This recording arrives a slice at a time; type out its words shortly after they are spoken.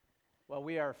Well,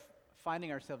 we are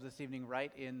finding ourselves this evening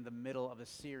right in the middle of a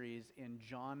series in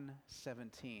John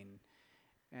 17.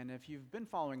 And if you've been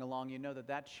following along, you know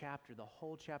that chapter, the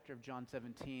whole chapter of John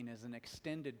 17, is an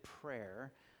extended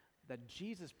prayer that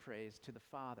Jesus prays to the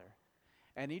Father.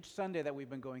 And each Sunday that we've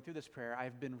been going through this prayer,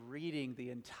 I've been reading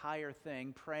the entire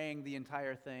thing, praying the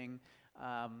entire thing,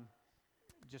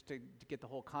 just to get the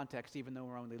whole context, even though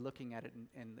we're only looking at it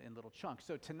in little chunks.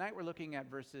 So tonight we're looking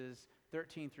at verses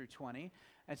 13 through 20.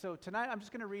 And so tonight I'm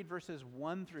just going to read verses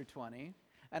 1 through 20.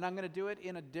 And I'm going to do it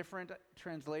in a different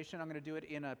translation. I'm going to do it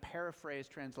in a paraphrase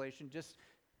translation, just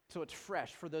so it's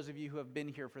fresh for those of you who have been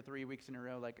here for 3 weeks in a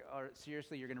row. Like,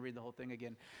 seriously, you're going to read the whole thing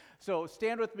again. So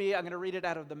stand with me. I'm going to read it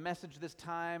out of the Message this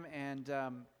time, and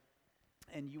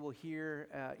you will hear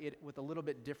it with a little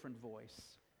bit different voice.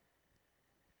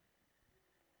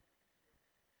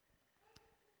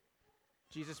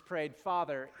 Jesus prayed,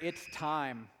 "Father, it's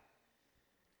time.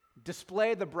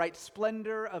 Display the bright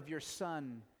splendor of your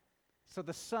Son, so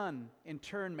the Son, in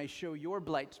turn, may show your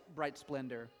bright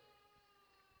splendor.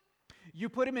 You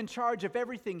put him in charge of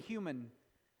everything human,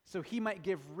 so he might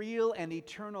give real and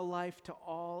eternal life to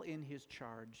all in his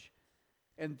charge.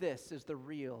 And this is the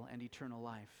real and eternal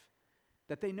life,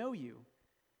 that they know you,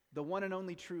 the one and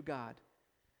only true God,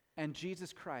 and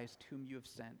Jesus Christ, whom you have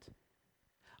sent.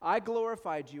 I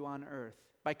glorified you on earth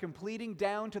by completing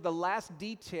down to the last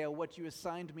detail what you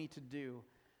assigned me to do.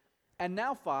 And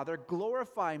now, Father,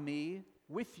 glorify me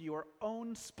with your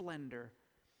own splendor,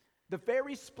 the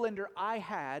very splendor I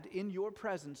had in your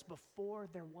presence before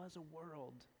there was a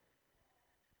world.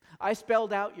 I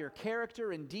spelled out your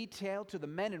character in detail to the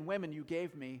men and women you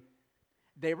gave me.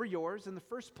 They were yours in the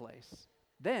first place.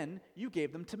 Then you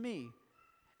gave them to me,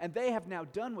 and they have now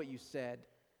done what you said.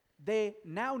 They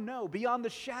now know beyond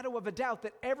the shadow of a doubt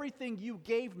that everything you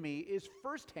gave me is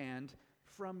firsthand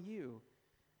from you.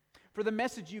 For the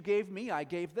message you gave me, I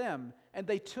gave them, and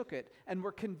they took it and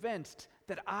were convinced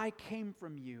that I came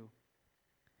from you.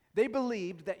 They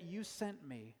believed that you sent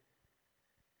me,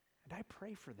 and I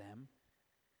pray for them.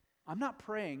 I'm not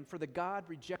praying for the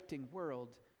God-rejecting world,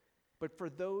 but for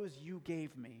those you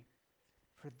gave me,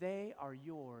 for they are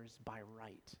yours by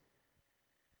right.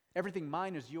 Everything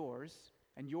mine is yours,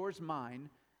 and yours mine,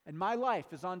 and my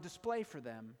life is on display for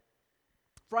them.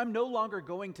 For I'm no longer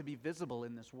going to be visible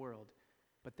in this world,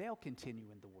 but they'll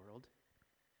continue in the world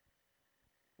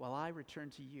while I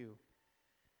return to you.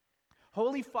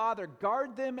 Holy Father,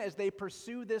 guard them as they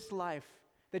pursue this life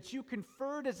that you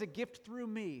conferred as a gift through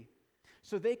me,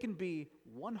 so they can be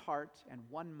one heart and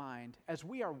one mind, as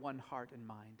we are one heart and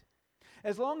mind.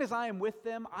 As long as I am with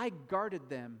them, I guarded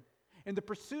them in the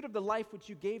pursuit of the life which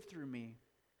you gave through me.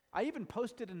 I even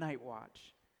posted a night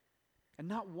watch, and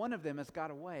not one of them has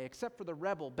got away, except for the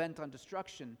rebel bent on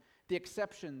destruction, the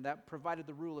exception that provided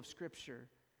the rule of Scripture,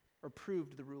 or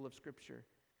proved the rule of Scripture.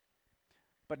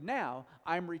 But now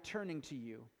I'm returning to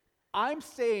you. I'm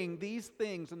saying these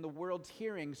things in the world's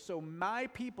hearing so my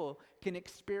people can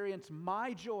experience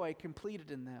my joy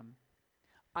completed in them.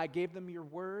 I gave them your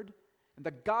word, and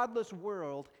the godless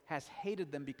world has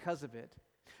hated them because of it,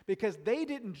 because they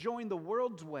didn't join the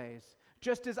world's ways,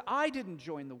 just as I didn't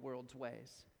join the world's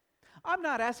ways. I'm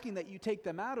not asking that you take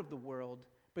them out of the world,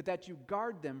 but that you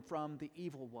guard them from the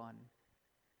evil one.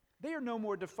 They are no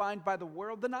more defined by the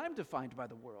world than I'm defined by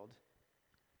the world.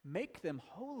 Make them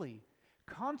holy.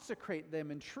 Consecrate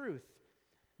them in truth.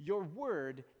 Your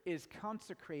word is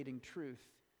consecrating truth.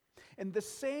 In the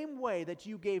same way that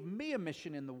you gave me a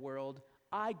mission in the world,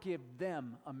 I give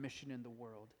them a mission in the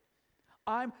world.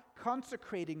 I'm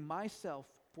consecrating myself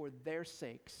for their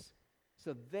sakes,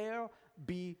 so they'll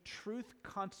be truth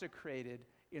consecrated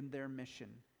in their mission.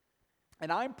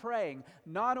 And I'm praying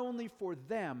not only for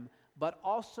them, but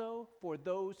also for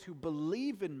those who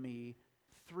believe in me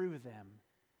through them,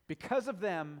 because of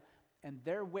them and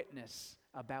their witness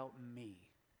about me.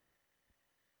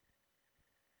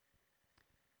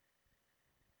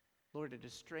 Lord, it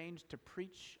is strange to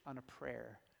preach on a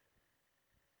prayer.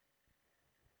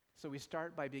 So we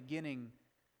start by beginning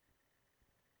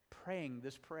praying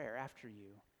this prayer after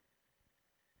you.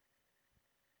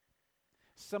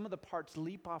 Some of the parts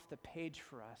leap off the page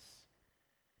for us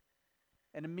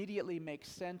and immediately make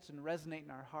sense and resonate in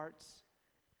our hearts.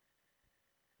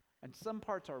 And some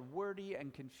parts are wordy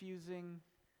and confusing.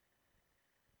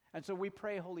 And so we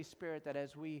pray, Holy Spirit, that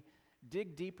as we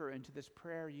dig deeper into this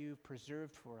prayer you've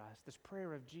preserved for us, this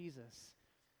prayer of Jesus,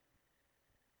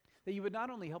 that you would not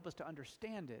only help us to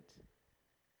understand it,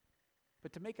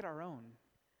 but to make it our own,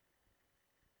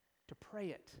 to pray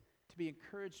it, to be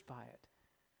encouraged by it,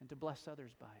 and to bless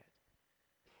others by it.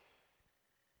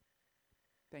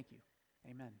 Thank you.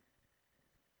 Amen.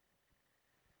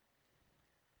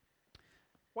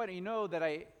 Why don't you know that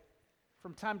I,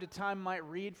 from time to time, might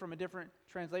read from a different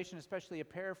translation, especially a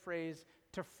paraphrase,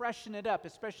 to freshen it up,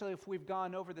 especially if we've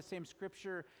gone over the same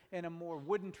scripture in a more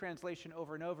wooden translation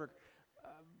over and over.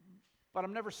 But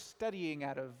I'm never studying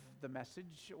out of the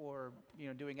Message or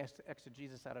doing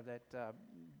exegesis out of that.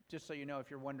 Just so you know, if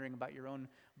you're wondering about your own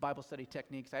Bible study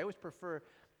techniques, I always prefer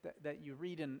that you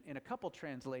read in a couple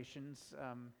translations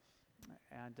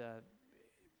and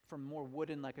from more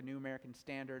wooden, like a New American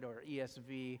Standard or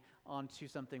ESV, onto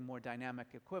something more dynamic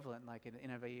equivalent, like an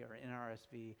NIV or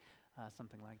NRSV,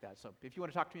 something like that. So if you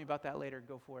want to talk to me about that later,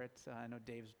 go for it. I know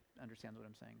Dave understands what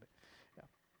I'm saying, but yeah.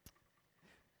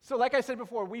 So like I said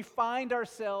before, we find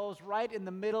ourselves right in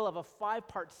the middle of a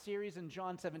 5-part series in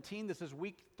John 17. This is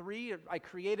week 3. I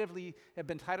creatively have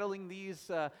been titling these,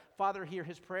 Father, Hear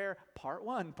His Prayer, Part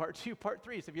 1, Part 2, Part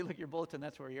 3. So if you look at your bulletin,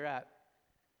 that's where you're at.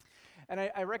 And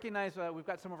I recognize we've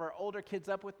got some of our older kids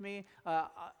up with me.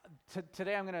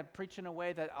 Today I'm going to preach in a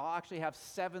way that I'll actually have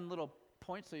 7 little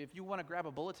points. So if you want to grab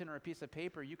a bulletin or a piece of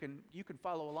paper, you can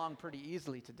follow along pretty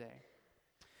easily today.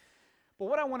 But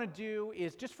what I want to do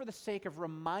is, just for the sake of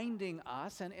reminding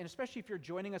us, and especially if you're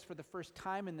joining us for the first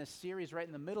time in this series right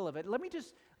in the middle of it, let me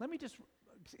just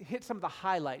hit some of the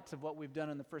highlights of what we've done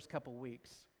in the first couple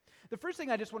weeks. The first thing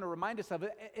I just want to remind us of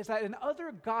is that in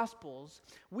other Gospels,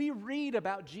 we read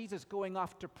about Jesus going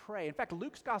off to pray. In fact,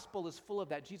 Luke's Gospel is full of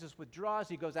that. Jesus withdraws,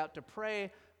 he goes out to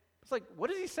pray. It's like,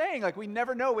 what is he saying? Like, we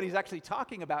never know what he's actually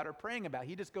talking about or praying about.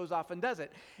 He just goes off and does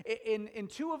it. In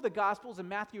 2 of the Gospels, in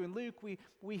Matthew and Luke,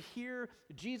 we hear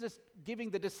Jesus giving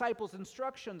the disciples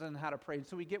instructions on how to pray. And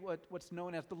so we get what's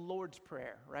known as the Lord's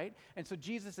Prayer, right? And so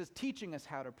Jesus is teaching us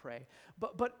how to pray.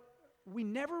 But we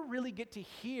never really get to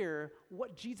hear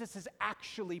what Jesus is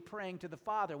actually praying to the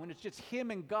Father, when it's just him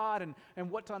and God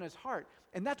and what's on his heart.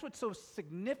 And that's what's so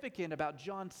significant about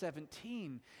John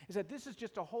 17, is that this is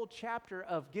just a whole chapter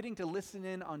of getting to listen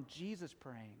in on Jesus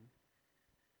praying.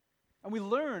 And we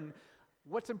learn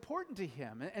what's important to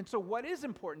him. And so what is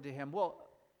important to him? Well,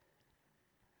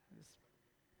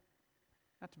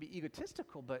 not to be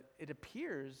egotistical, but it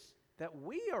appears that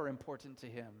we are important to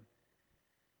him.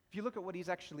 If you look at what he's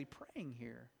actually praying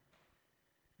here,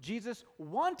 Jesus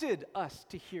wanted us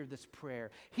to hear this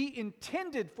prayer. He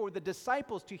intended for the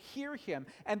disciples to hear him.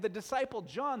 And the disciple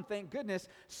John, thank goodness,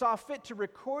 saw fit to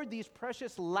record these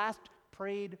precious last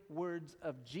prayed words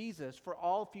of Jesus for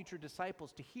all future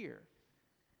disciples to hear.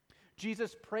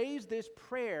 Jesus prays this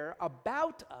prayer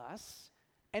about us,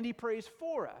 and he prays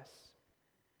for us,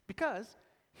 because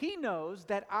he knows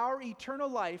that our eternal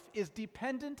life is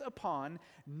dependent upon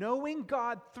knowing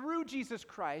God through Jesus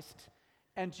Christ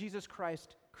and Jesus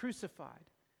Christ crucified.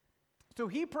 So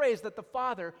he prays that the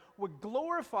Father would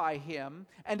glorify him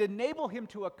and enable him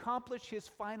to accomplish his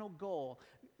final goal.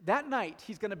 That night,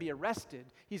 he's going to be arrested.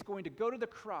 He's going to go to the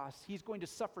cross. He's going to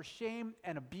suffer shame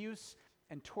and abuse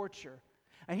and torture.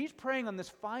 And he's praying on this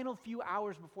final few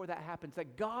hours before that happens,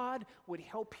 that God would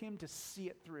help him to see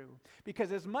it through.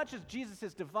 Because as much as Jesus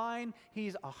is divine,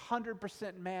 he's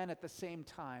 100% man at the same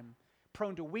time,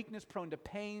 prone to weakness, prone to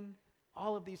pain,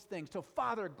 all of these things. So,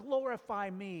 Father, glorify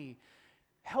me.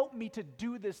 Help me to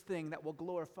do this thing that will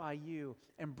glorify you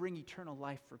and bring eternal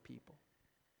life for people.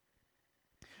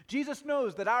 Jesus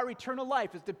knows that our eternal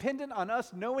life is dependent on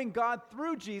us knowing God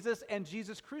through Jesus and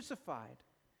Jesus crucified.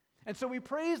 And so we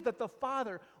praise that the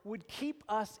Father would keep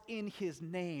us in his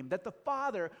name, that the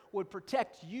Father would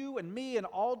protect you and me and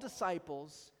all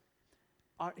disciples,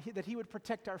 that he would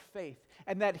protect our faith,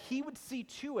 and that he would see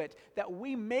to it that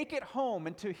we make it home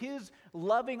into his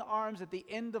loving arms at the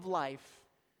end of life,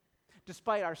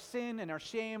 despite our sin and our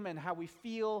shame and how we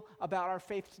feel about our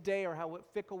faith today or how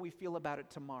fickle we feel about it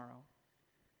tomorrow.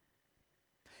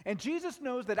 And Jesus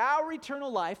knows that our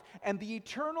eternal life and the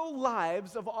eternal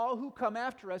lives of all who come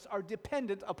after us are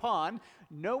dependent upon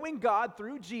knowing God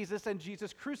through Jesus and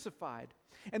Jesus crucified.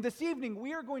 And this evening,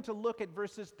 we are going to look at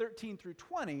verses 13 through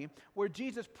 20, where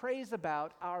Jesus prays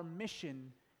about our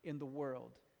mission in the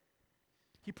world.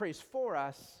 He prays for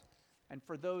us and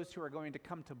for those who are going to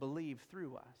come to believe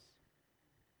through us.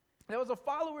 Now, as a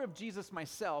follower of Jesus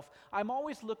myself, I'm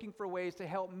always looking for ways to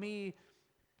help me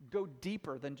go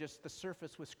deeper than just the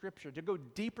surface with Scripture, to go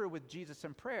deeper with Jesus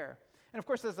in prayer. And of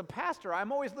course, as a pastor,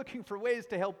 I'm always looking for ways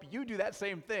to help you do that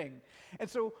same thing. And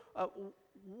so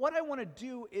what I want to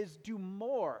do is do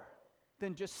more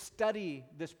than just study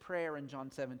this prayer in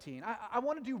John 17. I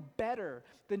want to do better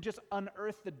than just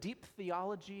unearth the deep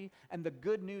theology and the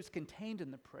good news contained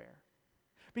in the prayer.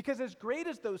 Because as great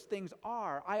as those things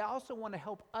are, I also want to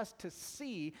help us to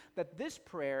see that this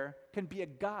prayer can be a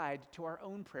guide to our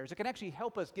own prayers. It can actually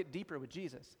help us get deeper with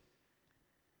Jesus.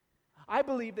 I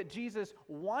believe that Jesus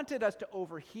wanted us to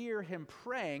overhear him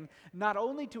praying, not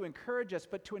only to encourage us,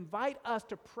 but to invite us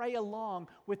to pray along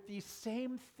with these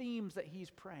same themes that he's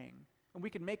praying. And we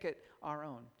can make it our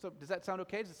own. So does that sound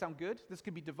okay? Does it sound good? This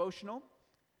could be devotional.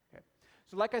 Okay.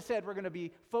 So like I said, we're going to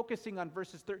be focusing on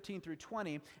verses 13 through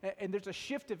 20, and there's a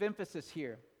shift of emphasis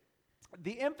here.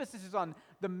 The emphasis is on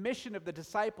the mission of the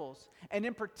disciples, and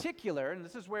in particular, and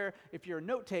this is where, if you're a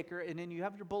note taker, and then you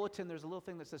have your bulletin, there's a little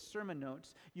thing that says sermon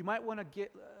notes, you might want to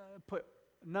put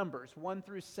numbers 1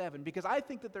 through 7, because I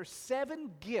think that there's 7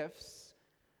 gifts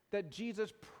that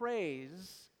Jesus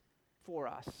prays for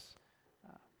us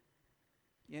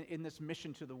in this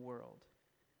mission to the world.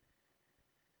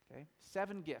 Okay,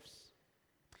 7 gifts.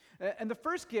 And the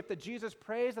first gift that Jesus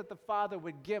prays that the Father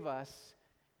would give us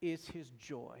is his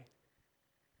joy.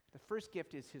 The first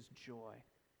gift is his joy.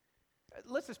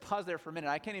 Let's just pause there for a minute.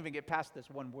 I can't even get past this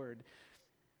one word.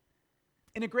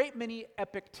 In a great many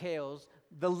epic tales,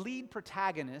 the lead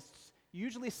protagonists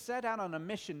usually set out on a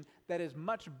mission that is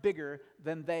much bigger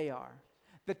than they are.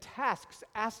 The tasks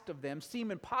asked of them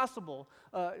seem impossible,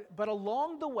 but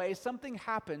along the way, something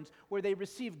happens where they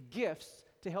receive gifts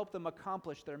to help them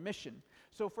accomplish their mission.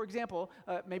 So, for example,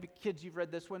 maybe kids, you've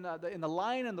read this one, in The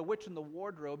Lion and the Witch and the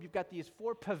Wardrobe, you've got these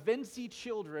 4 Pevensie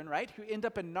children, right, who end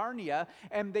up in Narnia,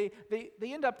 and they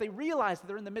realize that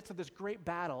they're in the midst of this great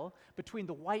battle between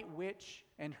the White Witch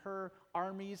and her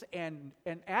armies and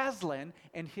Aslan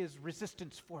and his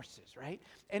resistance forces, right?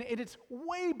 And it's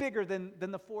way bigger than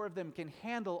the 4 of them can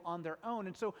handle on their own.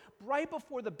 And so right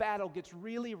before the battle gets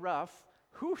really rough,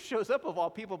 who shows up of all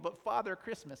people but Father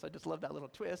Christmas? I just love that little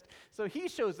twist. So he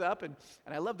shows up, and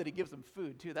I love that he gives them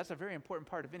food too. That's a very important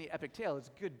part of any epic tale,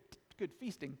 is good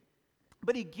feasting.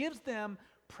 But he gives them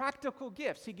practical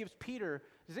gifts. He gives Peter,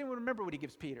 does anyone remember what he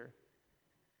gives Peter?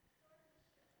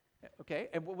 Okay,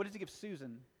 and what does he give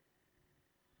Susan?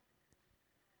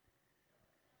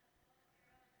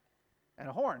 And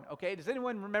a horn, okay? Does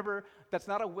anyone remember, that's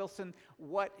not a Wilson,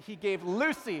 what he gave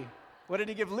Lucy? What did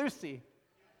he give Lucy?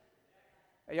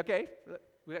 Okay,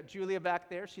 we got Julia back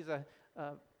there. She's a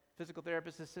physical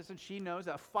therapist assistant. She knows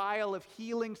a file of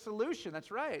healing solution.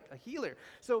 That's right, a healer.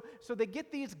 So they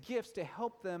get these gifts to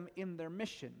help them in their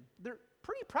mission. They're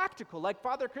pretty practical. Like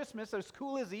Father Christmas, as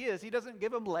cool as he is, he doesn't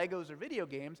give them Legos or video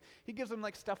games. He gives them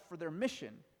like stuff for their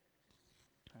mission.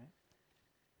 Right?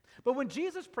 But when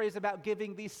Jesus prays about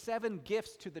giving these 7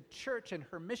 gifts to the church and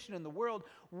her mission in the world,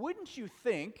 wouldn't you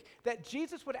think that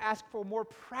Jesus would ask for more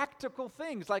practical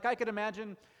things? Like I could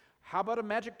imagine, how about a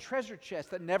magic treasure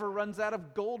chest that never runs out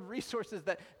of gold resources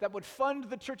that would fund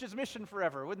the church's mission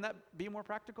forever? Wouldn't that be more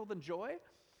practical than joy?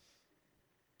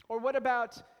 Or what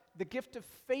about the gift of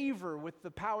favor with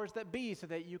the powers that be so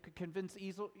that you could convince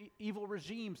evil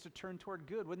regimes to turn toward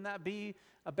good? Wouldn't that be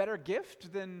a better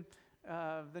gift than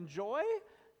joy?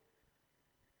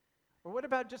 Or what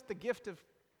about just the gift of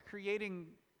creating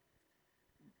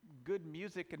good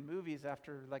music and movies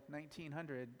after like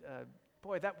 1900?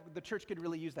 The church could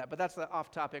really use that, but that's off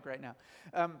topic right now.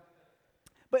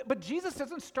 But Jesus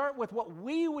doesn't start with what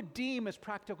we would deem as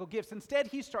practical gifts. Instead,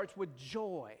 he starts with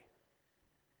joy.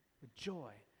 With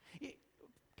joy.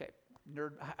 Okay,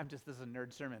 this is a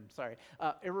nerd sermon, sorry.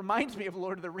 It reminds me of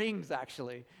Lord of the Rings,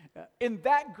 actually. In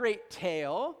that great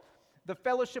tale, the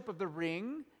Fellowship of the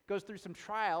Ring goes through some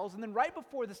trials, and then right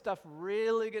before the stuff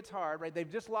really gets hard, right,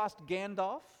 they've just lost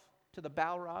Gandalf to the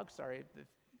Balrog. Sorry,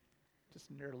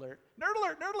 just nerd alert.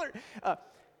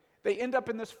 They end up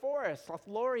in this forest,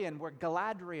 Lothlorien, where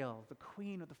Galadriel, the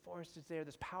queen of the forest, is there,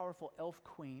 this powerful elf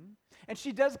queen. And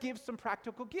she does give some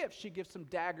practical gifts. She gives some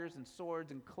daggers and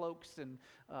swords and cloaks and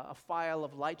a file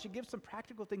of light. She gives some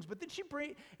practical things, but then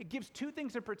it gives 2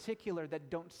 things in particular that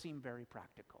don't seem very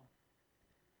practical.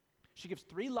 She gives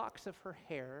 3 locks of her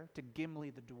hair to Gimli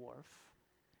the dwarf,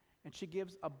 and she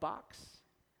gives a box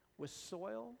with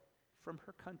soil from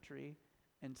her country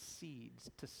and seeds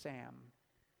to Sam.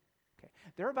 Okay,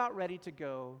 they're about ready to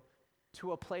go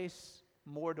to a place,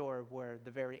 Mordor, where the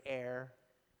very air,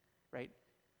 right,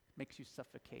 makes you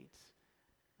suffocate,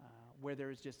 where there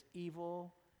is just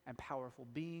evil and powerful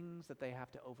beings that they have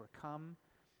to overcome,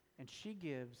 and she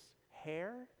gives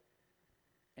hair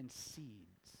and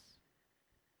seeds.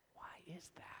 Why is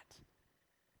that?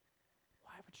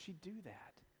 Why would she do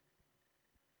that?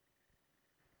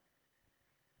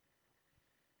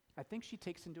 I think she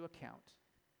takes into account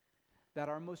that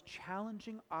our most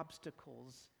challenging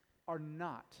obstacles are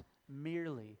not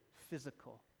merely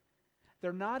physical.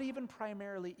 They're not even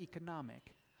primarily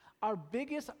economic. Our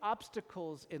biggest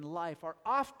obstacles in life are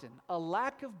often a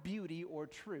lack of beauty or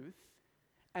truth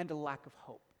and a lack of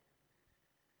hope.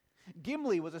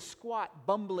 Gimli was a squat,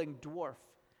 bumbling dwarf,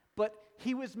 but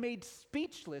he was made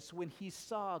speechless when he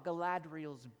saw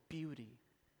Galadriel's beauty.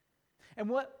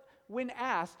 And when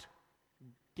asked,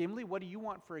 Gimli, what do you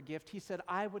want for a gift? He said,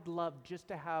 I would love just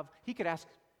to have, he could ask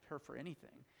her for anything.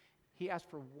 He asked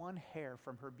for one hair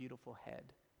from her beautiful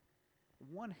head.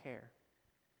 One hair.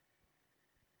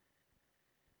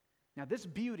 Now this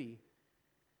beauty,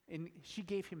 and she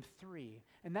gave him 3.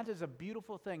 And that is a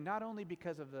beautiful thing, not only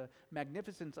because of the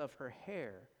magnificence of her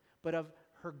hair, but of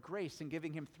her grace in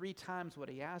giving him 3 times what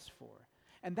he asked for.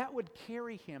 And that would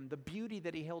carry him, the beauty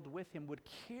that he held with him would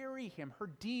carry him, her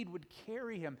deed would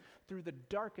carry him through the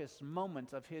darkest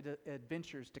moments of his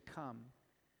adventures to come.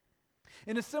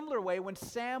 In a similar way, when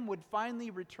Sam would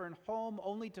finally return home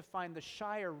only to find the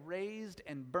Shire razed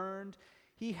and burned,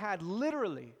 he had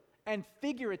literally and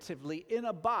figuratively in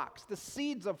a box the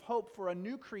seeds of hope for a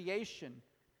new creation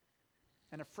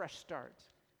and a fresh start.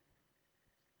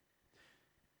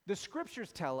 The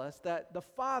scriptures tell us that the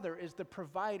Father is the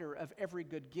provider of every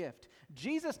good gift.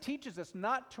 Jesus teaches us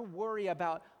not to worry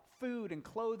about food and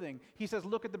clothing. He says,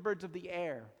 look at the birds of the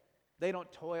air. They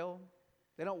don't toil.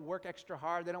 They don't work extra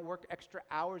hard. They don't work extra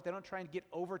hours. They don't try and get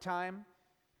overtime.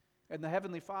 And the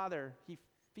Heavenly Father, He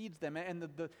feeds them. And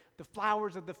the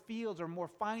flowers of the fields are more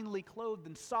finely clothed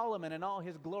than Solomon in all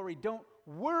his glory. Don't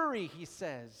worry, He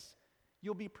says.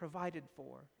 You'll be provided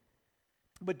for.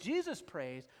 But Jesus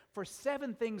prays for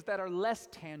 7 things that are less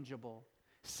tangible,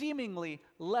 seemingly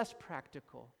less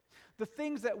practical. The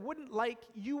things that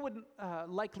you wouldn't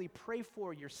likely pray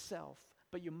for yourself,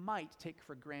 but you might take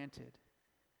for granted.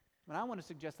 And I want to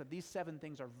suggest that these 7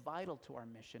 things are vital to our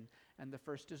mission, and the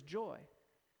first is joy.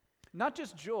 Not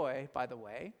just joy, by the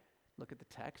way. Look at the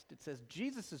text. It says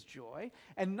Jesus' joy,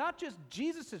 and not just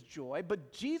Jesus' joy,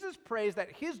 but Jesus prays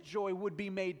that His joy would be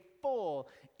made full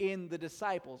in the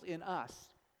disciples, in us.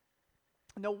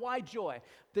 Now, why joy?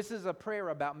 This is a prayer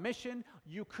about mission.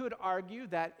 You could argue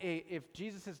that if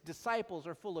Jesus' disciples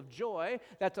are full of joy,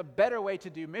 that's a better way to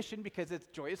do mission because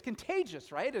joy is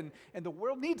contagious, right? And the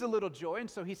world needs a little joy, and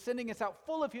so He's sending us out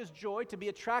full of His joy to be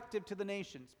attractive to the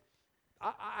nations.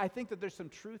 I think that there's some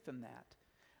truth in that,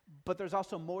 but there's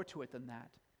also more to it than that.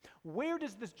 Where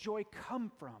does this joy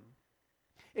come from?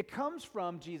 It comes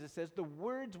from, Jesus says, the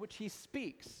words which He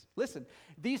speaks. Listen,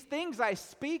 these things I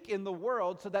speak in the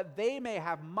world so that they may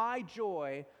have my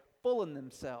joy full in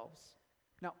themselves.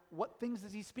 Now, what things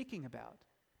is He speaking about?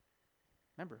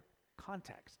 Remember,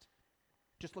 context.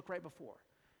 Just look right before.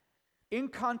 In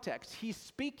context, He's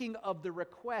speaking of the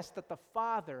request that the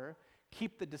Father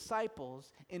keep the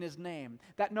disciples in His name.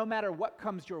 That no matter what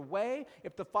comes your way,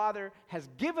 if the Father has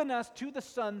given us to the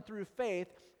Son through faith,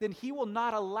 then He will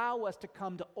not allow us to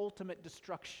come to ultimate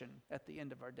destruction at the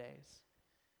end of our days.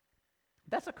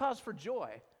 That's a cause for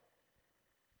joy.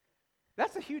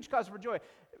 That's a huge cause for joy.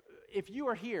 If you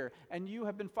are here and you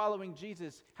have been following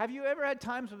Jesus, have you ever had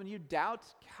times when you doubt,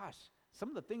 gosh, some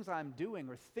of the things I'm doing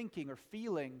or thinking or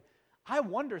feeling, I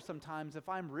wonder sometimes if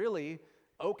I'm really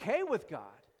okay with God?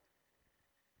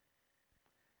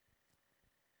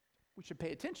 We should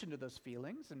pay attention to those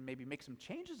feelings and maybe make some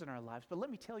changes in our lives. But let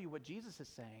me tell you what Jesus is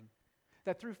saying.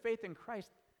 That through faith in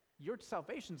Christ, your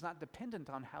salvation is not dependent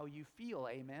on how you feel.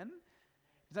 Amen?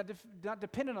 It's not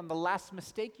dependent on the last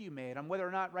mistake you made, on whether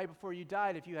or not right before you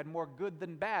died, if you had more good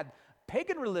than bad.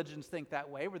 Pagan religions think that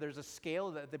way, where there's a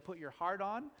scale that they put your heart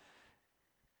on.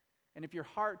 And if your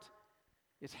heart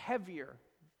is heavier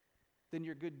than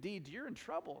your good deeds, you're in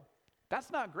trouble.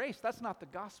 That's not grace. That's not the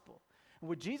gospel. And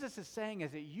what Jesus is saying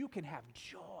is that you can have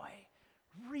joy,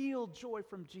 real joy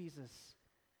from Jesus,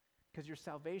 because your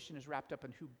salvation is wrapped up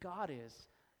in who God is,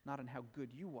 not in how good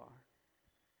you are.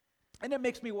 And it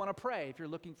makes me want to pray, if you're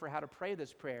looking for how to pray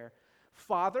this prayer.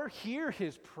 Father, hear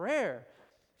His prayer.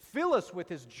 Fill us with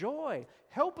His joy.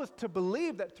 Help us to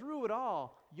believe that through it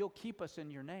all, You'll keep us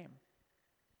in Your name.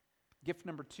 Gift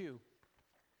number 2,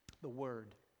 the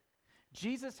Word.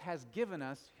 Jesus has given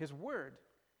us His Word.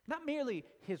 Not merely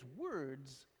His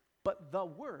words, but the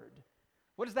Word.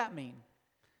 What does that mean?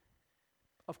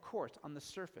 Of course, on the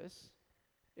surface,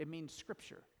 it means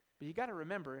Scripture. But you got to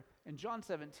remember, in John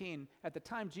 17, at the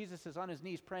time Jesus is on His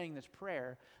knees praying this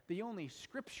prayer, the only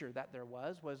Scripture that there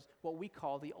was what we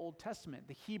call the Old Testament,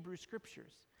 the Hebrew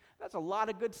Scriptures. That's a lot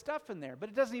of good stuff in there, but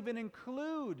it doesn't even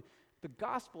include the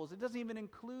Gospels. It doesn't even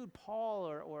include Paul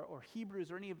or Hebrews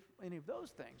or any of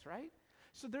those things, right?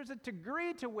 So there's a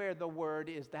degree to where the Word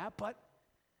is that, but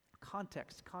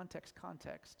context.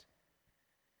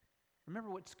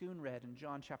 Remember what Schoon read in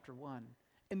John chapter 1.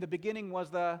 In the beginning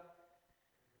was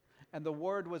and the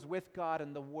Word was with God,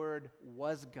 and the Word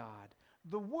was God.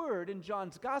 The Word in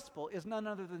John's Gospel is none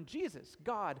other than Jesus,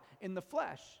 God in the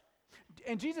flesh.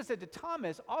 And Jesus said to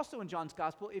Thomas, also in John's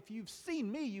gospel, if you've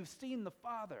seen me, you've seen the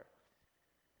Father.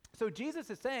 So Jesus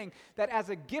is saying that as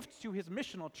a gift to his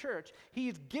missional church,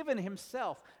 he's given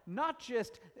himself not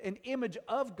just an image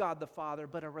of God the Father,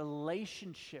 but a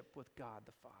relationship with God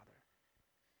the Father.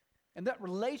 And that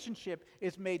relationship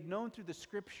is made known through the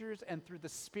Scriptures and through the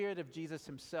Spirit of Jesus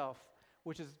himself,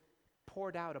 which is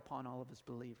poured out upon all of his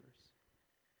believers.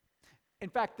 In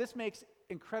fact, this makes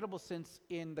incredible sense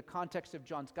in the context of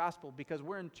John's gospel, because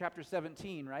we're in chapter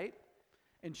 17, right?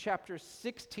 In chapter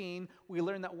 16, we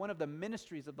learn that one of the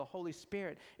ministries of the Holy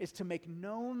Spirit is to make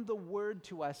known the word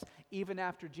to us even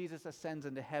after Jesus ascends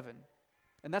into heaven.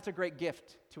 And that's a great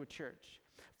gift to a church.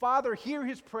 Father, hear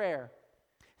his prayer.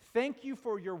 Thank you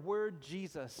for your word,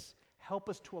 Jesus. Help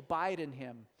us to abide in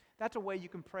him. That's a way you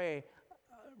can pray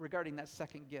regarding that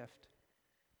second gift.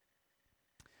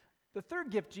 The third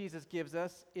gift Jesus gives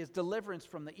us is deliverance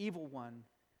from the evil one.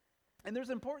 And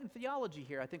there's important theology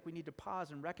here I think we need to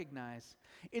pause and recognize.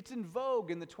 It's in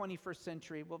vogue in the 21st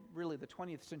century, well, really the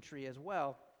 20th century as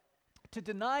well, to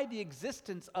deny the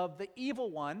existence of the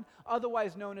evil one,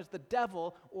 otherwise known as the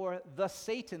devil or the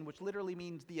Satan, which literally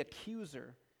means the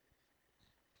accuser.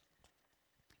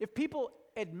 If people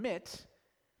admit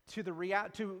to the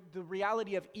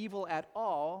reality of evil at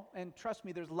all, and trust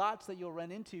me, there's lots that you'll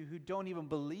run into who don't even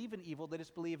believe in evil, they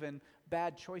just believe in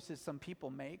bad choices some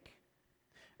people make.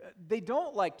 They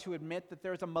don't like to admit that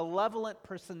there's a malevolent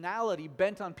personality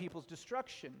bent on people's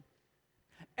destruction.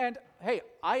 And hey,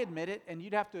 I admit it, and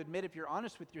you'd have to admit if you're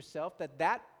honest with yourself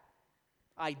that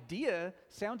idea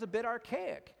sounds a bit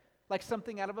archaic, like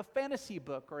something out of a fantasy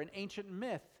book or an ancient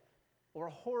myth or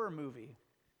a horror movie,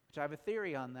 which I have a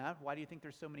theory on that. Why do you think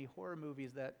there's so many horror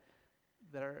movies that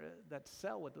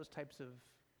sell with those types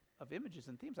of images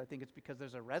and themes? I think it's because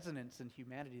there's a resonance in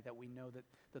humanity that we know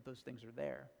that those things are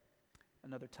there.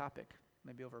 Another topic,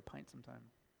 maybe over a pint sometime.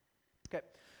 Okay.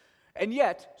 And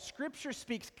yet, Scripture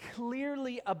speaks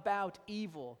clearly about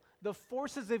evil, the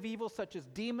forces of evil such as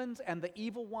demons and the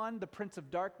evil one, the prince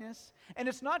of darkness. And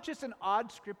it's not just an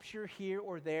odd scripture here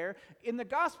or there. In the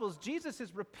Gospels, Jesus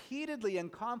is repeatedly in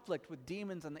conflict with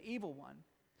demons and the evil one.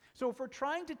 So if we're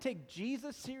trying to take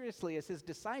Jesus seriously as his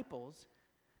disciples,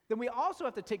 then we also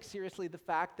have to take seriously the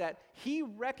fact that he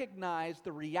recognized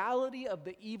the reality of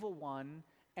the evil one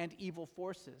and evil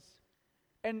forces.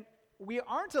 And we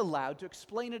aren't allowed to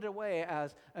explain it away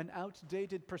as an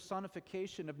outdated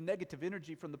personification of negative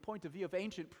energy from the point of view of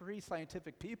ancient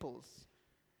pre-scientific peoples.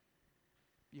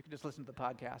 You can just listen to the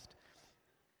podcast.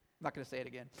 I'm not going to say it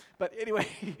again. But anyway,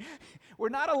 we're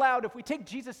not allowed, if we take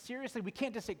Jesus seriously, we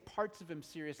can't just take parts of him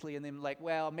seriously and then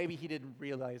well, maybe he didn't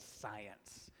realize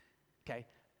science. Okay?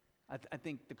 I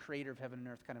think the creator of heaven and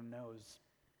earth kind of knows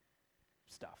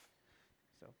stuff.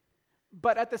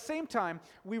 But at the same time,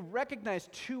 we recognize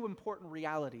two important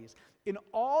realities. In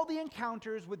all the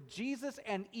encounters with Jesus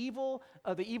and the evil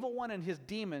one and his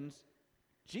demons,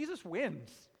 Jesus wins.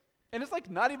 And it's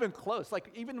not even close.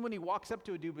 Even when he walks up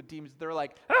to a dude with demons, they're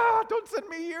like, don't send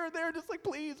me here or there. Just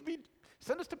please,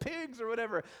 send us to pigs or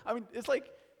whatever. I mean, it's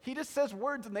he just says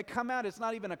words and they come out. It's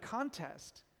not even a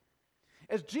contest.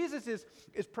 As Jesus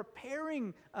is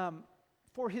preparing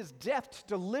for his death to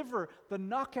deliver the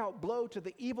knockout blow to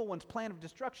the evil one's plan of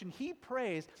destruction, he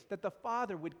prays that the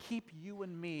Father would keep you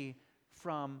and me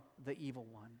from the evil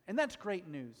one. And that's great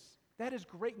news. That is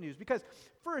great news because,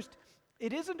 first,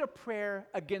 it isn't a prayer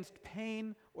against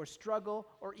pain or struggle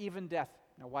or even death.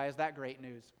 Now, why is that great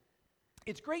news?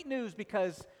 It's great news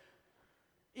because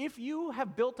if you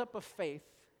have built up a faith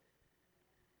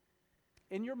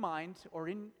in your mind or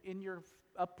in your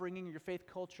upbringing, your faith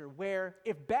culture, where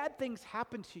if bad things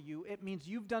happen to you, it means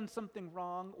you've done something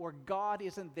wrong or God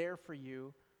isn't there for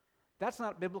you, that's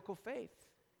not biblical faith.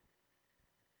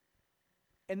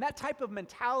 And that type of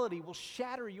mentality will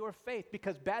shatter your faith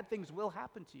because bad things will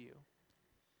happen to you.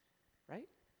 Right?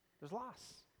 There's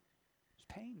loss, there's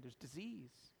pain, there's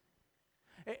disease.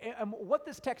 And what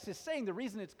this text is saying, the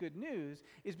reason it's good news,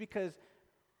 is because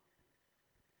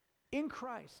in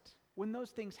Christ, when those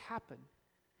things happen,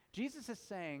 Jesus is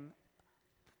saying,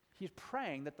 he's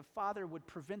praying that the Father would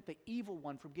prevent the evil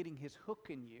one from getting his hook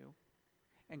in you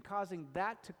and causing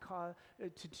that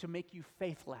to make you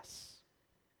faithless.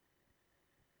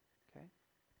 Okay?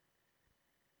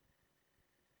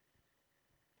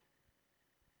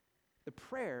 The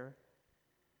prayer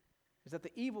is that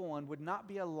the evil one would not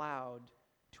be allowed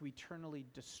to eternally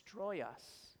destroy us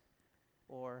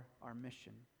or our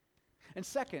mission. And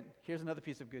second, here's another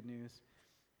piece of good news.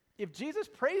 If Jesus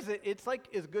prays it, it's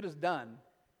as good as done.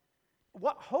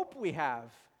 What hope we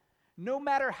have. No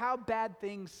matter how bad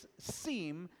things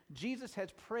seem, Jesus has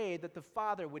prayed that the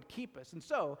Father would keep us. And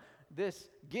so, this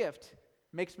gift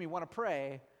makes me want to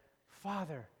pray,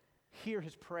 Father, hear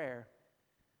his prayer.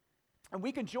 And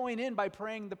we can join in by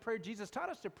praying the prayer Jesus taught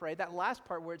us to pray, that last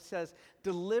part where it says,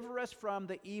 deliver us from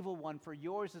the evil one, for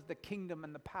yours is the kingdom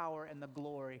and the power and the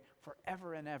glory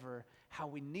forever and ever. How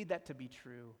we need that to be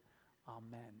true.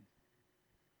 Amen.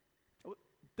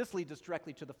 This leads us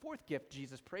directly to the fourth gift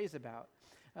Jesus prays about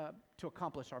to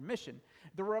accomplish our mission.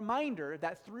 The reminder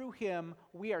that through him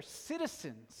we are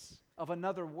citizens of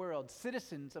another world,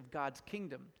 citizens of God's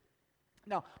kingdom.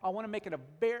 Now, I want to make it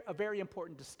a very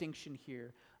important distinction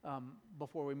here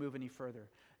before we move any further.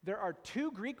 There are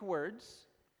two Greek words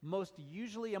most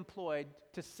usually employed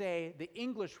to say the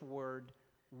English word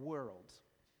world.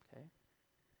 Okay?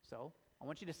 So, I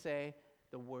want you to say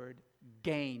the word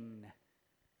gain.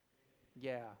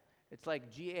 Yeah, it's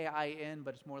like G-A-I-N,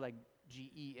 but it's more like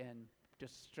G-E-N.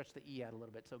 Just stretch the E out a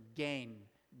little bit. So gain.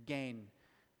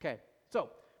 Okay, so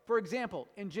for example,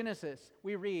 in Genesis,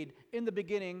 we read, in the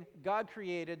beginning, God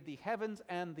created the heavens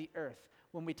and the earth.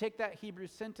 When we take that Hebrew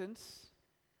sentence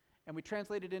and we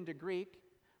translate it into Greek,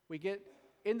 we get,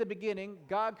 in the beginning,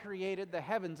 God created the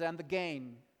heavens and the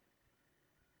gain.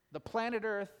 The planet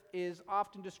Earth is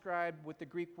often described with the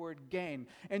Greek word gain.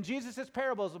 And Jesus'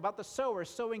 parables about the sower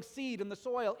sowing seed in the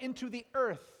soil into the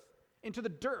earth, into the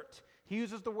dirt, he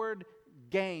uses the word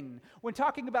gain. When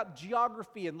talking about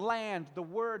geography and land, the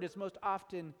word is most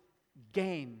often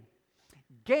gain.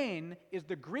 Gain is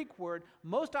the Greek word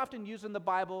most often used in the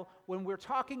Bible when we're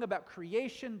talking about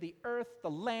creation, the earth, the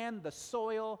land, the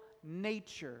soil,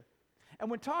 nature. And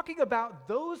when talking about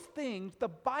those things, the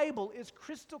Bible is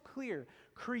crystal clear.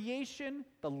 Creation,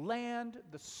 the land,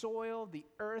 the soil, the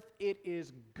earth, it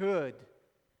is good.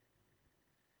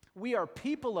 We are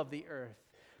people of the earth,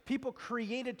 people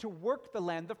created to work the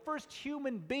land. The first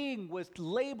human being was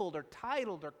labeled or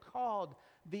titled or called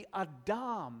the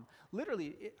Adam.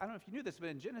 Literally, I don't know if you knew this, but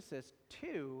in Genesis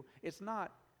 2, it's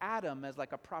not Adam as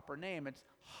like a proper name. It's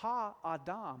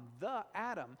Ha-Adam, the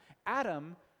Adam.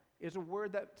 Adam is a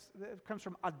word that comes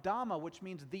from Adama, which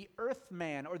means the earth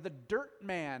man or the dirt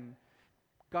man.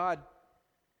 God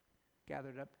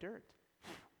gathered up dirt,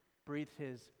 breathed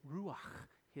his ruach,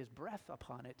 his breath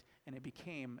upon it, and it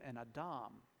became an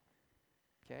Adam.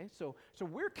 Okay, so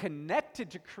we're connected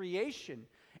to creation.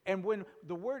 And when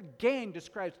the word gain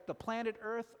describes the planet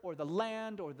Earth or the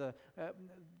land or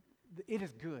it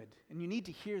is good. And you need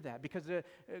to hear that because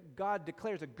God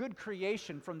declares a good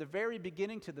creation from the very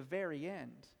beginning to the very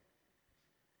end.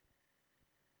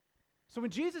 So when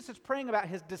Jesus is praying about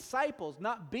his disciples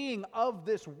not being of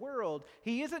this world,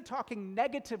 he isn't talking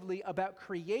negatively about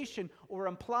creation or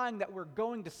implying that we're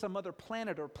going to some other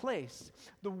planet or place.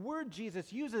 The word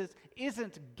Jesus uses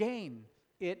isn't gain,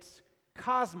 it's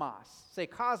cosmos. Say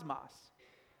cosmos.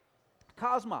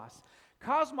 Cosmos.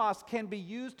 Cosmos can be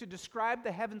used to describe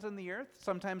the heavens and the earth.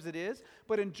 Sometimes it is.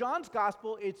 But in John's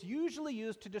gospel, it's usually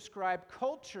used to describe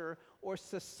culture or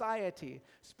society.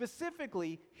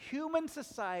 Specifically, human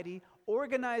society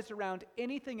organized around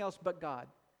anything else but God.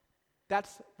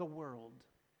 That's the world.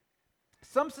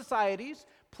 Some societies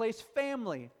place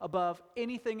family above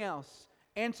anything else.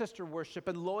 Ancestor worship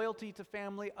and loyalty to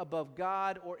family above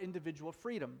God or individual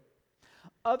freedom.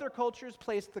 Other cultures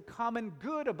place the common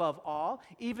good above all,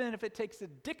 even if it takes a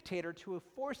dictator to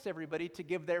force everybody to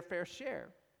give their fair share.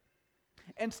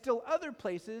 And still other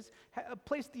places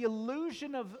place the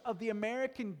illusion of the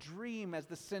American dream as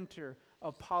the center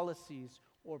of policies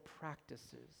or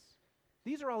practices.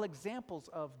 These are all examples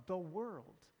of the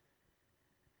world.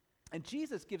 And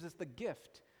Jesus gives us the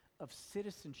gift of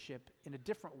citizenship in a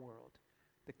different world,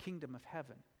 the kingdom of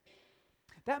heaven.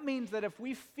 That means that if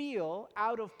we feel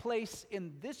out of place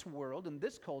in this world, in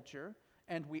this culture,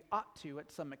 and we ought to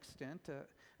at some extent,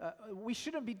 we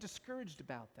shouldn't be discouraged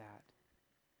about that.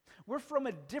 We're from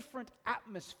a different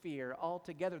atmosphere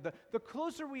altogether. The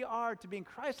closer we are to being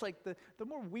Christ-like, the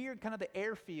more weird kind of the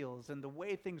air feels and the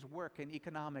way things work in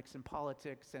economics and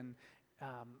politics and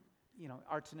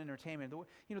arts and entertainment.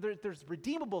 There's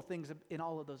redeemable things in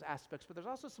all of those aspects, but there's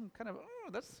also some kind of,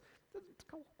 that's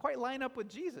quite line up with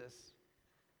Jesus.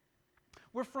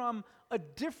 We're from a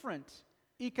different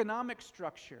economic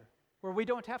structure where we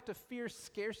don't have to fear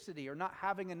scarcity or not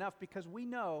having enough because we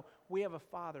know we have a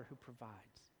Father who provides.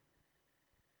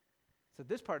 So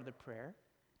this part of the prayer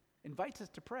invites us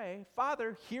to pray,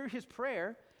 Father, hear his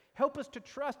prayer. Help us to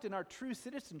trust in our true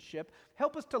citizenship.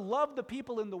 Help us to love the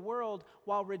people in the world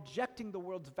while rejecting the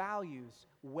world's values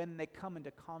when they come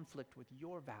into conflict with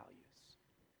your values.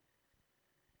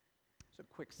 So,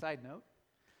 quick side note.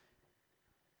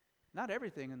 Not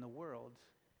everything in the world,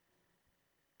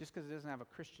 just because it doesn't have a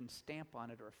Christian stamp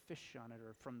on it or a fish on it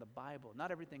or from the Bible,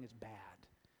 not everything is bad.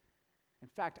 In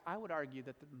fact, I would argue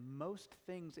that the most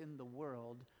things in the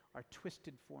world are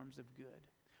twisted forms of good,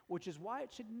 which is why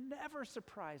it should never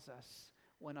surprise us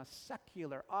when a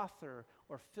secular author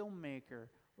or filmmaker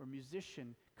or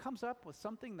musician comes up with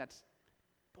something that's,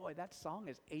 boy, that song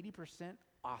is 80%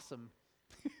 awesome.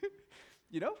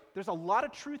 You know, there's a lot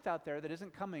of truth out there that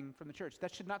isn't coming from the church.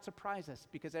 That should not surprise us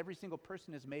because every single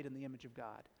person is made in the image of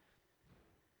God.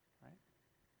 Right?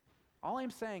 All I'm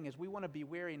saying is we want to be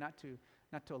wary not to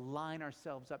align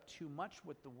ourselves up too much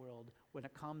with the world when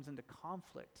it comes into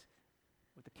conflict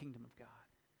with the kingdom of God.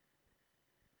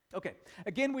 Okay,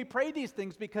 again, we pray these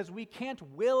things because we can't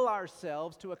will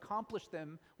ourselves to accomplish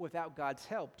them without God's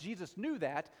help. Jesus knew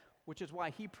that, which is why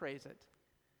he prays it.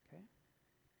 Okay?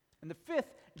 And the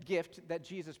fifth gift that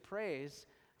Jesus prays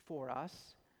for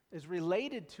us is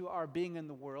related to our being in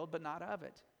the world, but not of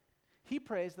it. He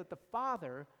prays that the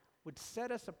Father would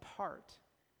set us apart,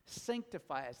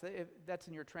 sanctify us. If that's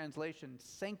in your translation,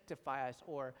 sanctify us,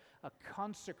 or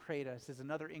consecrate us is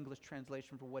another English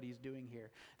translation for what he's doing here.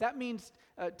 That means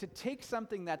to take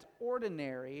something that's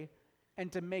ordinary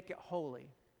and to make it holy.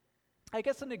 I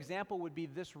guess an example would be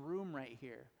this room right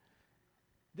here.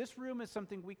 This room is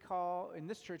something we call, in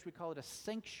this church, we call it a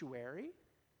sanctuary,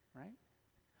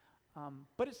 right?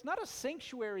 But it's not a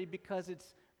sanctuary because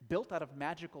it's built out of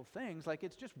magical things. Like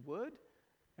it's just wood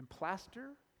and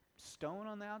plaster, stone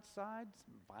on the outside,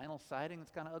 some vinyl siding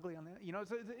that's kind of ugly on the, you know,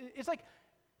 it's like,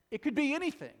 it could be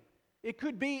anything. It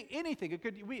could be anything. It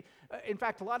could be, in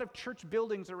fact, a lot of church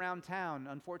buildings around town,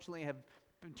 unfortunately, have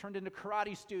been turned into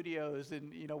karate studios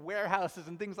and, you know, warehouses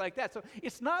and things like that. So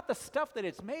it's not the stuff that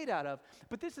it's made out of,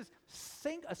 but this is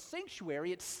a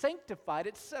sanctuary. It's sanctified.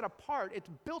 It's set apart. It's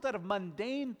built out of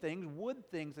mundane things, wood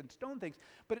things and stone things,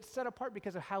 but it's set apart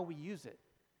because of how we use it.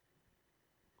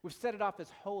 We've set it off as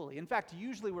holy. In fact,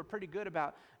 usually we're pretty good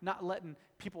about not letting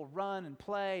people run and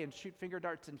play and shoot finger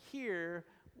darts in here,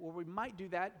 or we might do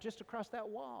that just across that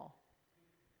wall.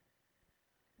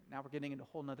 Now we're getting into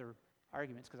whole nother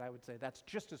arguments because I would say that's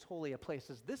just as holy a place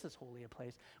as this is holy a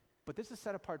place, but this is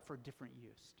set apart for a different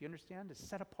use. Do you understand? It's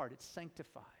set apart. It's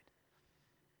sanctified.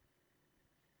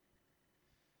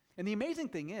 And the amazing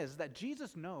thing is that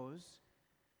Jesus knows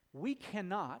we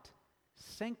cannot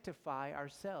sanctify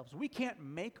ourselves. We can't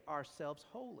make ourselves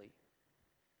holy.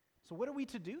 So what are we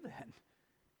to do then?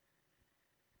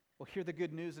 Well, hear the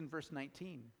good news in verse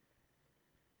 19.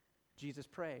 Jesus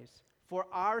prays,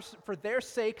 For their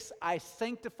sakes I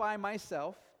sanctify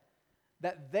myself,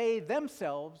 that they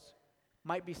themselves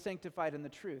might be sanctified in the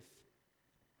truth.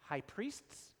 High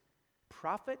priests,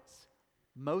 prophets,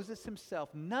 Moses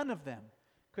himself, none of them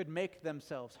could make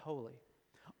themselves holy.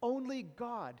 Only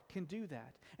God can do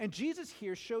that. And Jesus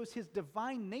here shows his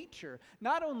divine nature,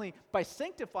 not only by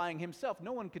sanctifying himself,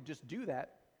 no one could just do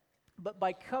that, but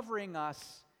by covering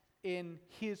us in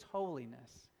his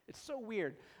holiness. It's so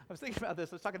weird. I was thinking about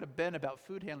this. I was talking to Ben about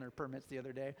food handler permits the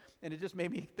other day, and it just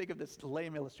made me think of this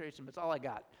lame illustration, but it's all I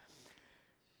got.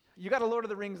 You got a Lord of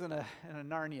the Rings and a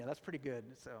Narnia. That's pretty good.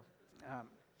 So,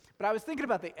 but I was thinking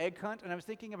about the egg hunt, and I was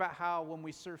thinking about how when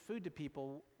we serve food to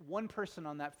people, one person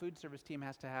on that food service team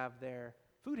has to have their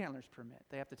food handler's permit.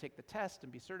 They have to take the test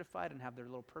and be certified and have their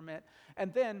little permit.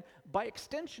 And then, by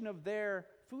extension of their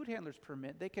food handler's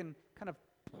permit, they can kind of,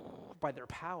 by their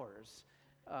powers,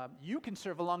 you can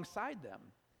serve alongside them.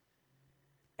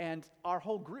 And our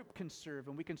whole group can serve,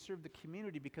 and we can serve the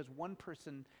community because one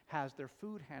person has their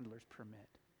food handler's permit.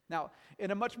 Now,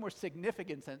 in a much more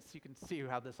significant sense, you can see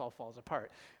how this all falls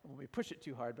apart when we push it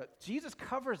too hard, but Jesus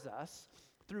covers us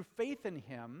through faith in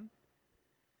him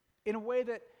in a way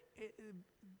that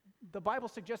the Bible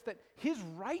suggests that his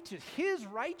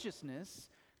righteousness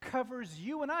covers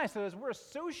you and I. So as we're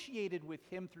associated with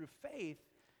him through faith,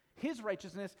 his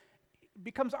righteousness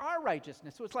becomes our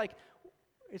righteousness. So it's like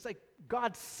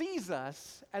God sees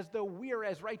us as though we are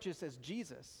as righteous as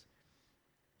Jesus.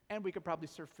 And we could probably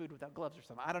serve food without gloves or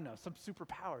something. I don't know, some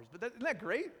superpowers. But isn't that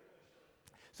great?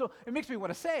 So it makes me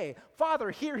want to say, Father,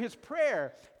 hear his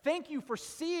prayer. Thank you for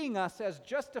seeing us as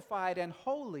justified and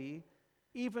holy,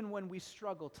 even when we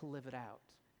struggle to live it out.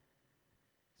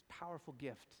 It's a powerful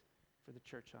gift for the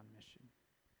church on mission.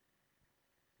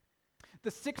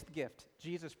 The sixth gift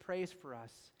Jesus prays for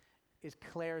us is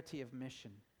clarity of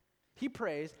mission. He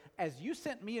prays, as you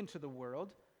sent me into the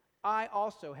world, I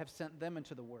also have sent them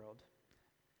into the world.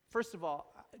 First of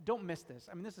all, don't miss this.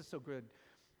 I mean, this is so good.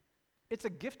 It's a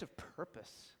gift of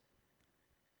purpose.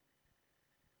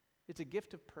 It's a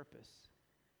gift of purpose.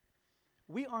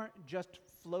 We aren't just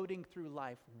floating through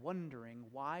life wondering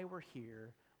why we're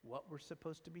here, what we're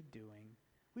supposed to be doing.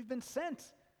 We've been sent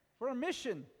for a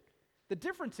mission. The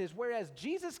difference is, whereas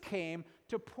Jesus came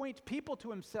to point people to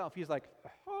himself, he's like,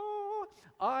 oh,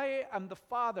 I am the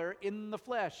Father in the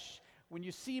flesh. When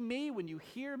you see me, when you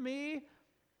hear me,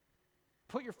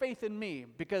 put your faith in me,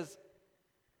 because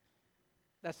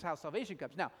that's how salvation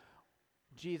comes. Now,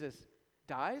 Jesus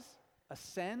dies,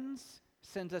 ascends,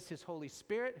 sends us his Holy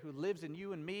Spirit who lives in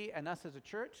you and me and us as a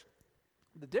church.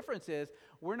 The difference is,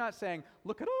 we're not saying,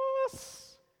 look at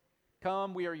us,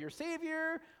 come, we are your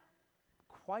Savior.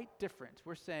 Quite different.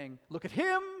 We're saying, look at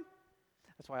him.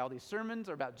 That's why all these sermons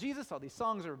are about Jesus, all these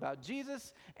songs are about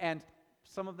Jesus, and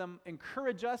some of them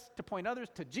encourage us to point others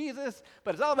to Jesus,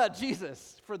 but it's all about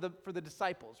Jesus for the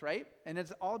disciples, right? And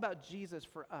it's all about Jesus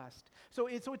for us. So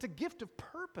it's a gift of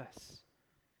purpose.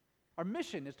 Our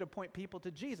mission is to point people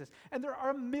to Jesus. And there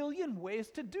are a million ways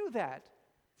to do that,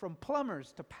 from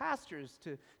plumbers to pastors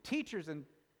to teachers and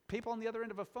people on the other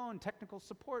end of a phone, technical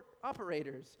support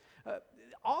operators.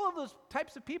 All of those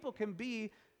types of people can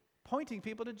be pointing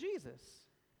people to Jesus.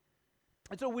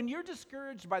 And so when you're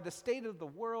discouraged by the state of the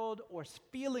world or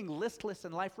feeling listless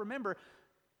in life, remember,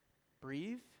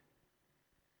 breathe.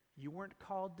 You weren't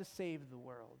called to save the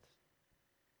world.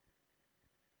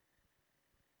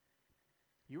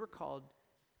 You were called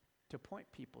to point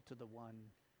people to the one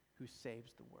who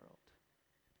saves the world.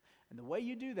 And the way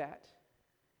you do that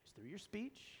is through your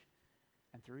speech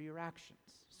and through your actions.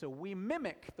 So we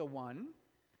mimic the one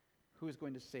who is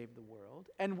going to save the world,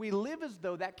 and we live as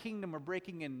though that kingdom we're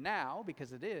breaking in now,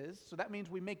 because it is. So that means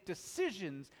we make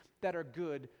decisions that are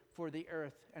good for the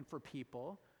earth and for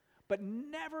people, but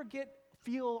never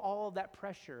feel all of that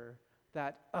pressure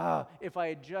that if I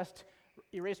had just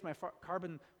erased my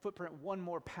carbon footprint 1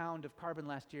 more pound of carbon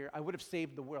last year, I would have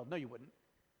saved the world. No, you wouldn't.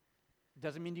 It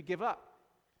doesn't mean you give up.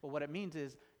 But what it means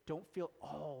is, don't feel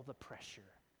all the pressure,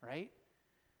 right?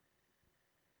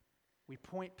 We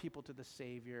point people to the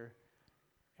Savior,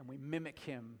 and we mimic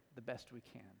him the best we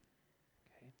can.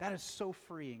 Okay? That is so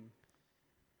freeing.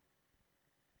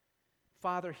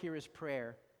 Father, hear his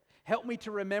prayer. Help me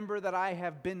to remember that I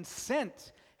have been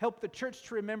sent. Help the church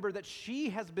to remember that she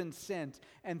has been sent.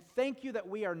 And thank you that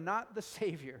we are not the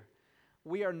Savior.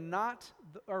 We are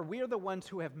the ones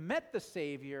who have met the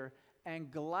Savior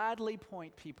and gladly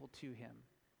point people to him.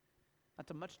 That's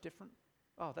a much different,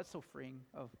 that's so freeing.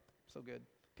 Oh, so good.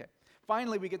 Okay.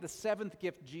 Finally, we get the 7th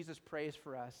gift Jesus prays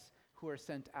for us who are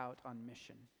sent out on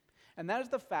mission. And that is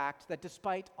the fact that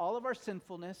despite all of our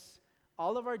sinfulness,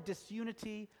 all of our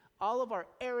disunity, all of our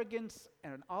arrogance,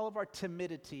 and all of our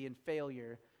timidity and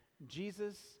failure,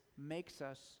 Jesus makes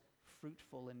us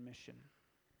fruitful in mission.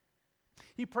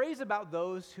 He prays about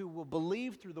those who will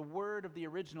believe through the word of the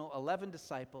original 11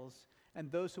 disciples and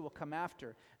those who will come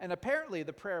after. And apparently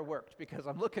the prayer worked, because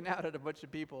I'm looking out at a bunch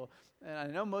of people, and I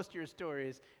know most of your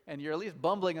stories, and you're at least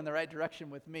bumbling in the right direction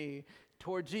with me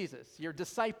toward Jesus, your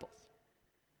disciples.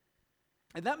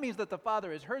 And that means that the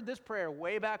Father has heard this prayer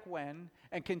way back when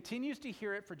and continues to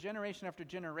hear it for generation after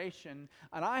generation,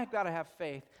 and I've got to have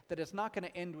faith that it's not going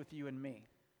to end with you and me.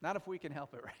 Not if we can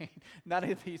help it, right? Not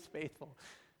if he's faithful.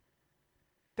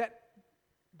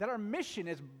 That our mission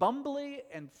is bumbly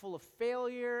and full of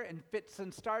failure and fits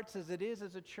and starts as it is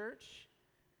as a church,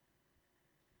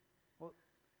 well,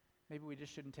 maybe we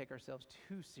just shouldn't take ourselves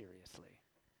too seriously,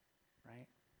 right?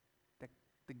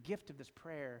 The gift of this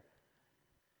prayer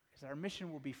is that our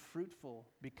mission will be fruitful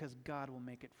because God will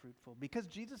make it fruitful, because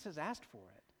Jesus has asked for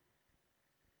it.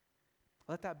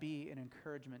 Let that be an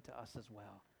encouragement to us as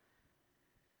well.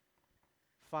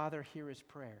 Father, hear his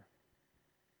prayer.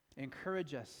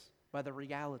 Encourage us by the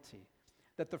reality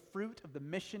that the fruit of the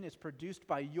mission is produced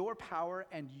by your power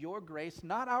and your grace,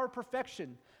 not our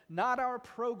perfection, not our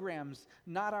programs,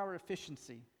 not our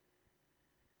efficiency.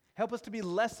 Help us to be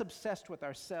less obsessed with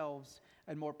ourselves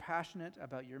and more passionate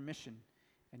about your mission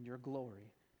and your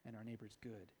glory and our neighbor's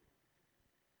good.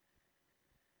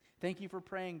 Thank you for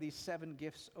praying these 7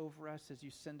 gifts over us as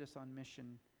you send us on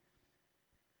mission.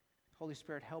 Holy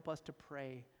Spirit, help us to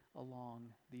pray along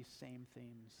these same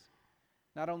themes.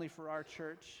 Not only for our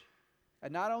church,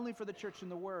 and not only for the church in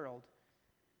the world,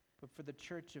 but for the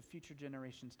church of future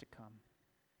generations to come.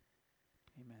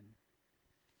 Amen.